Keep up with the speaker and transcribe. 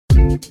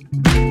Hi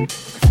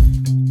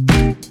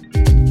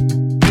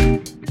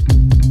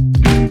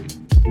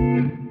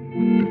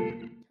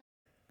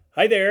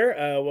there.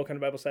 Welcome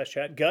to Bible Slash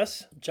Chat.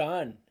 Gus,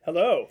 John,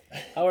 hello.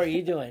 how are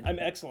you doing? I'm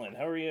excellent.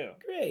 How are you?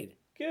 Great.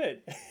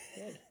 Good.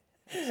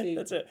 See,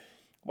 That's it.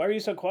 Why are you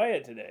so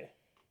quiet today?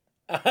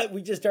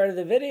 we just started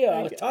the video.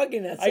 I was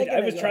talking that second I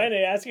was ago. trying to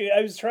ask you.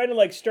 I was trying to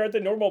like start the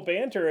normal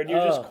banter, and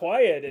you're just Oh.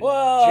 quiet and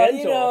Well, gentle.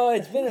 you know,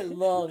 it's been a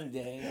long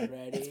day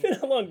already. It's been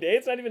a long day.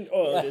 It's not even.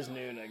 Oh, it is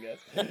noon, I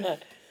guess.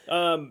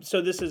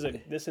 So this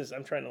is.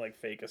 I'm trying to like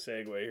fake a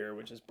segue here,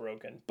 which is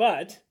broken.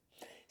 But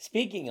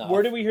Speaking of,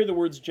 where do we hear the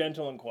words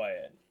gentle and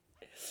quiet?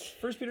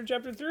 1 Peter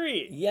chapter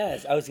 3.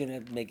 Yes, I was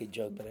gonna make a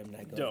joke, but I'm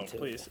not going Don't, to.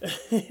 please.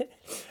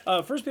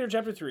 1 Peter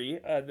chapter 3,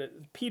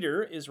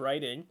 Peter is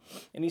writing,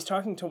 and he's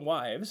talking to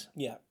wives,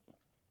 Yeah.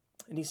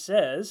 and he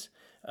says,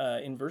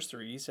 in verse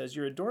 3, he says,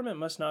 your adornment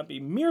must not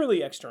be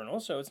merely external,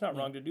 so it's not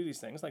wrong to do these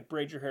things, like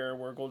braid your hair,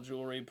 wear gold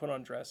jewelry, put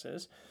on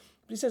dresses.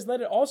 But he says,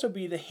 let it also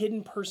be the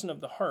hidden person of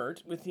the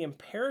heart, with the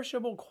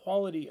imperishable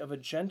quality of a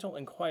gentle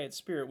and quiet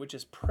spirit, which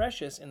is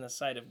precious in the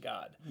sight of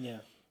God. Yeah.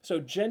 So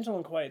gentle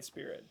and quiet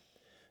spirit.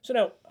 So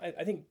now,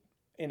 I think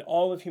in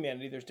all of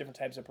humanity, there's different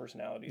types of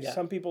personalities. Yeah.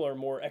 Some people are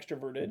more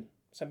extroverted.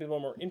 Some people are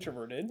more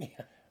introverted.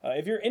 Yeah.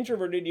 If you're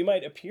introverted, you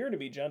might appear to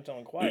be gentle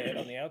and quiet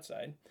on the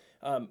outside.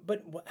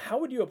 But how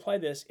would you apply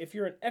this if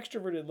you're an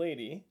extroverted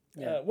lady?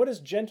 Yeah. What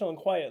does gentle and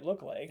quiet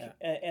look like?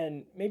 Yeah.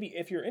 And maybe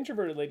if you're an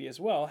introverted lady as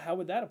well, how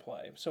would that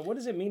apply? So what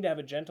does it mean to have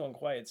a gentle and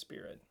quiet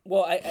spirit?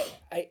 Well,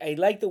 I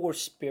like the word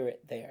spirit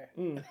there.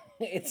 Mm.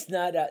 It's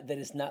not that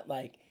it's not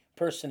like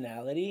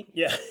personality,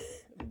 Yeah.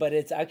 but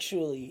it's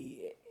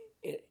actually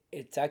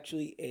it's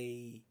actually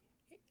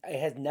it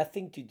has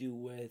nothing to do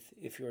with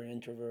if you're an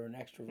introvert or an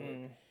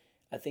extrovert.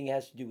 I think it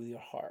has to do with your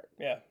heart.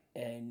 Yeah.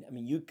 And I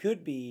mean, you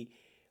could be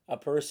a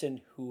person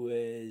who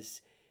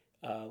is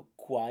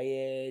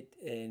quiet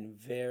and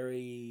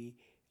very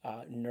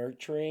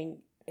nurturing,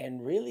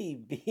 and really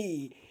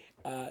be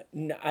a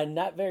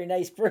not very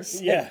nice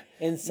person. Yeah.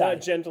 Inside.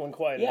 Not gentle and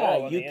quiet at Yeah,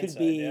 all on you the could inside.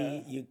 be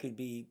Yeah. you could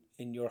be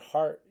in your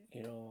heart,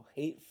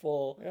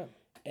 hateful. Yeah.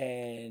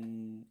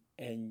 And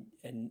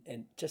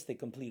just the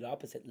complete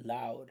opposite,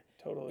 loud.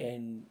 Totally.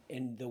 And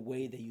in the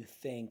way that you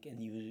think,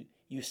 and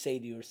you say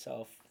to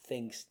yourself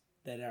things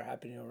that are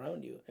happening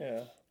around you.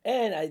 Yeah.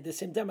 And at the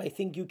same time, I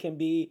think you can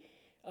be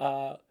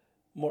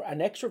more an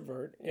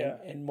extrovert, Yeah.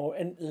 and more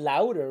and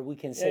louder. We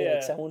can say, Yeah,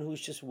 like yeah. someone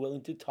who's just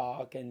willing to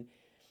talk and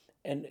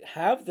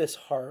have this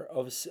heart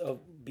of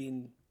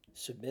being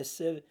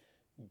submissive,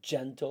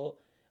 gentle,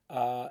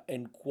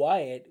 and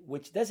quiet,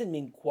 which doesn't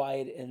mean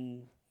quiet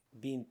and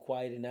being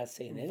quiet and not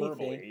saying anything.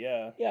 Verbally,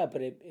 yeah. Yeah,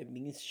 but it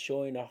means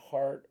showing a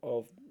heart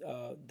of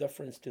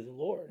deference to the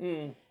Lord,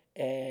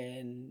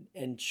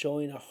 and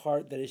showing a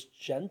heart that is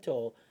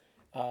gentle,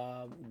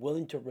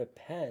 willing to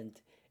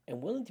repent,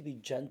 and willing to be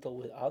gentle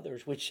with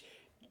others. Which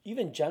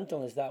even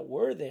gentleness, that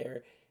word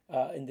there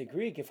in the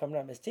Greek, if I'm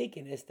not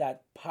mistaken, is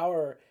that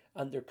power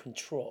under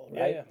control,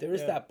 right? Yeah, There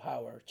is yeah. that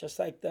power, just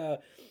like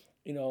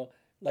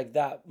like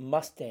that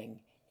Mustang,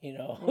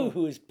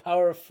 who is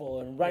powerful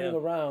and running Yeah.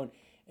 around,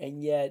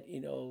 and yet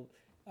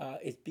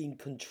it's being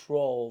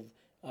controlled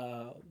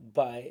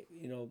by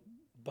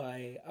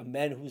a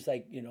man who's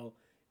like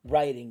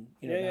riding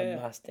Yeah, yeah, that yeah.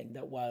 Mustang,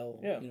 that wild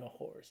Yeah.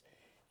 horse.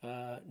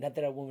 Not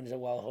that a woman is a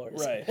wild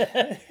horse, Right.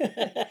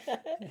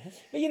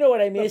 but you know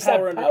what I mean. But It's that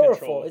power under powerful.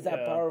 control, It's that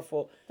yeah.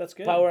 powerful. That's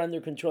good. Power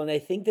under control, and I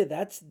think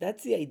that's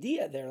the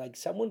idea there. Like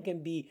someone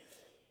can be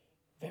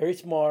very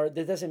smart.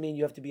 That doesn't mean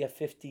you have to be a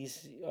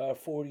 50s,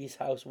 40s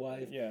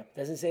housewife. Yeah.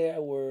 Doesn't say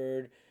a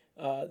word.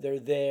 They're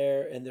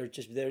there, and they're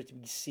just there to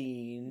be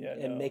seen, Yeah,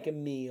 and no. make a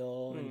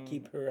meal and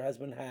keep her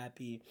husband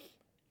happy.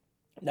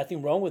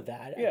 Nothing wrong with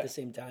that Yeah. at the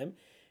same time,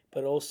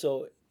 but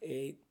also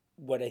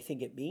what I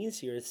think it means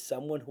here is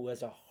someone who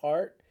has a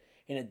heart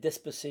and a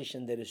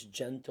disposition that is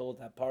gentle,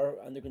 that power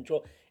under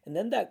control, and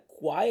then that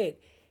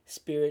quiet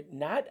spirit.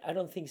 I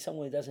don't think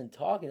someone who doesn't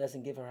talk and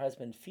doesn't give her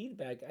husband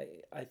feedback.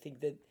 I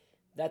think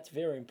that's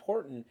very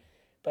important,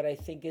 but I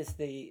think it's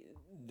the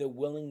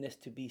willingness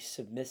to be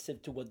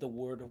submissive to what the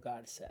Word of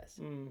God says.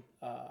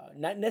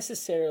 Not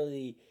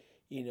necessarily,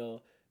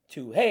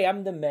 to, hey,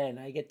 I'm the man,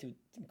 I get to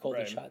call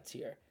Right. the shots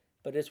here.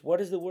 But it's, what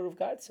does the Word of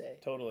God say?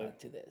 Totally.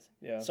 To this?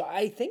 Yeah. So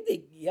I think I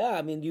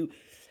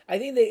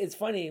think that it's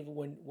funny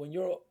when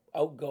you're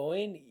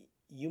outgoing,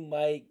 you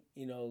might,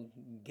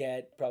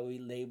 get probably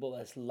labeled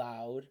as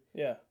loud,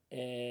 Yeah.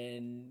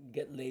 and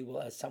get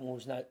labeled as someone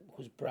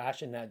who's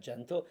brash and not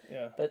gentle.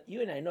 Yeah. But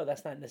you and I know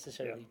that's not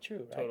necessarily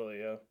true, right? Totally,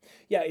 yeah.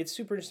 Yeah, it's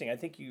super interesting. I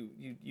think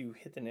you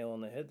hit the nail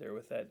on the head there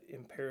with that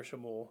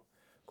imperishable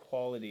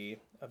quality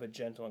of a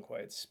gentle and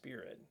quiet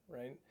spirit,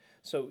 right?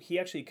 So he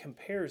actually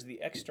compares the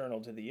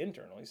external to the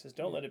internal. He says,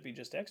 don't let it be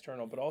just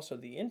external, but also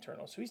the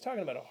internal. So he's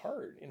talking about a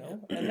heart,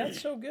 and that's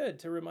so good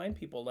to remind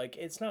people. Like,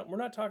 we're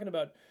not talking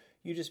about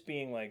you just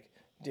being like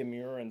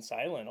demure and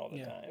silent all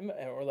the time,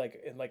 or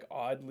like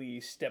oddly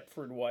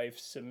Stepford wife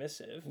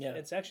submissive. Yeah.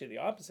 It's actually the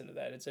opposite of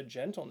that. It's a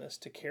gentleness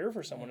to care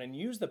for someone and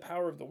use the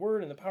power of the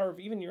word and the power of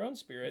even your own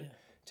spirit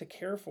to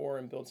care for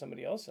and build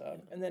somebody else up,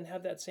 and then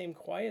have that same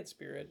quiet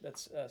spirit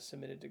that's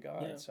submitted to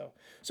God. Yeah.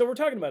 So we're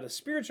talking about a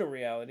spiritual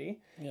reality,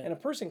 Yeah. and a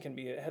person can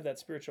have that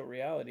spiritual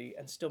reality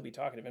and still be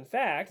talkative. In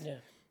fact, Yeah.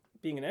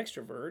 being an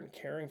extrovert and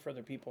caring for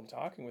other people and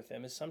talking with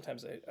them is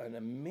sometimes an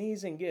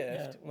amazing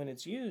gift when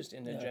it's used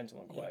in a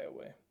gentle and quiet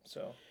way.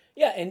 So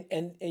Yeah,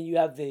 and you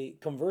have the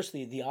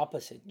conversely the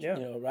opposite,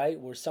 Yeah. right?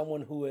 Where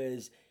someone who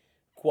is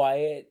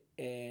quiet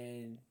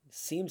and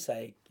seems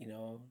like,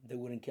 they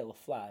wouldn't kill a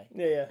fly,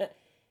 yeah,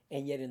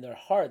 and yet in their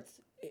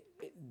hearts,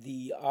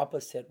 the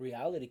opposite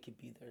reality could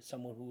be there.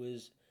 Someone who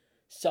is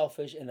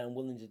selfish and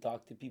unwilling to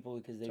talk to people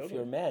because they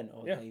fear men,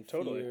 or Yeah, they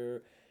totally.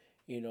 fear,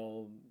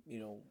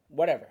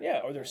 whatever.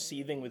 yeah, or they're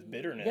seething with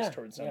bitterness Yeah,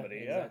 towards yeah, somebody.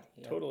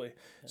 exactly, yeah. Totally.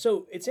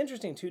 So it's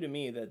interesting too to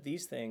me that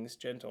these things,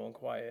 gentle and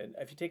quiet,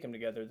 if you take them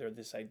together, they're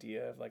this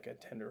idea of like a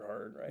tender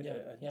heart, right?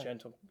 A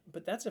gentle,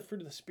 but that's a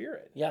fruit of the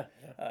spirit. Yeah,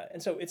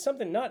 And so it's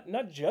something not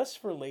just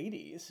for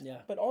ladies,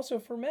 Yeah. but also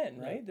for men,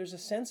 right? There's a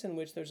sense in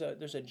which there's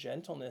a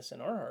gentleness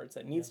in our hearts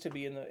that needs to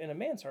be in a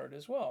man's heart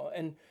as well.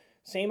 And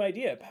same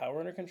idea, power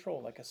under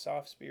control, like a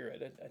soft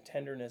spirit, a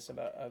tenderness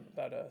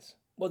about us.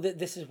 Well,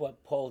 this is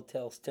what Paul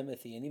tells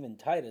Timothy and even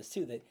Titus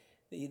too, that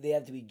they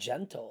have to be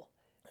gentle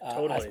as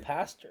Totally.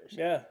 pastors.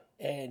 Yeah.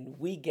 And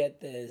we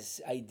get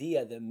this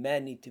idea that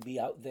men need to be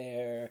out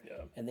there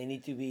and they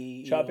need to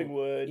be Chopping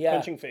wood, yeah.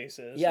 punching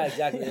faces. Yeah,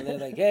 exactly. And they're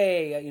like,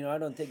 hey, I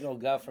don't take no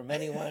guff from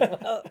anyone.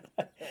 Well,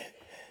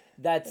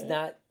 that's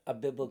not a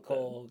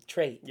biblical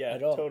trait Yeah,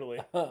 at all. totally.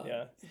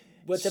 Yeah.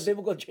 What's a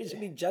biblical trait? To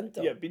be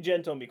gentle. Yeah, be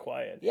gentle and be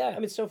quiet. Yeah. I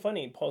mean, it's so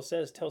funny. Paul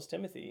tells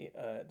Timothy,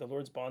 the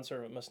Lord's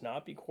bondservant must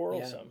not be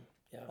quarrelsome,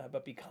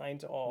 but be kind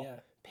to all, Yeah.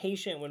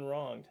 patient when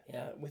wronged,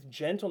 Yeah. With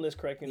gentleness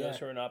correcting those Yeah.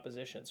 who are in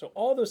opposition. So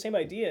all those same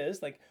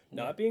ideas, like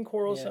not being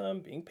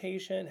quarrelsome, being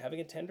patient, having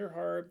a tender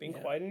heart, being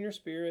quiet in your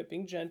spirit,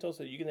 being gentle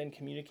so that you can then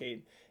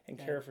communicate and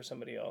care for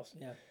somebody else.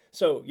 Yeah.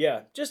 So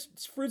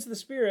just fruits of the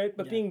spirit,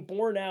 but being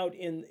born out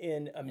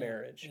in a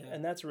marriage.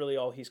 And that's really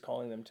all he's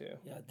calling them to.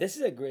 Yeah, this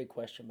is a great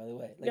question, by the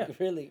way. Like, Yeah.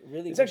 really It's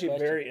good actually question. a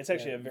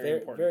very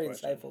important very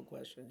question. insightful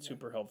question. Yeah.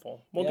 Super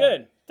helpful. Well, Yeah.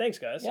 good. Thanks,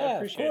 guys. I Yeah, of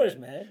appreciate course, it.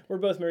 man. We're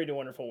both married to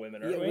wonderful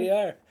women, aren't Yeah, we? we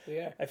are. We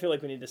are. I feel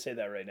like we need to say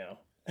that right now.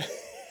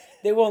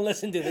 They won't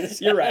listen to this.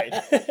 You're right.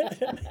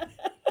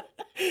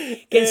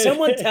 Can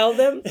someone tell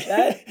them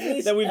that,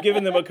 please? That we've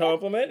given them a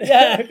compliment.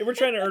 Yeah. We're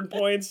trying to earn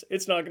points.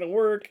 It's not going to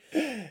work.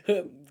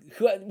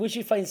 We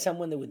should find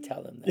someone that would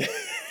tell them that.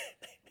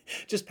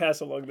 Just pass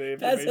along the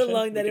information. Pass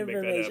along We that can make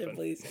information, happen.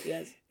 please.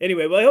 Yes.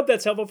 Anyway, well, I hope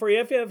that's helpful for you.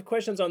 If you have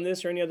questions on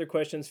this or any other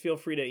questions, feel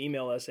free to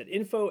email us at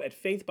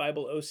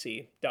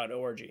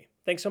info@faithbibleoc.org.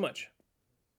 Thanks so much.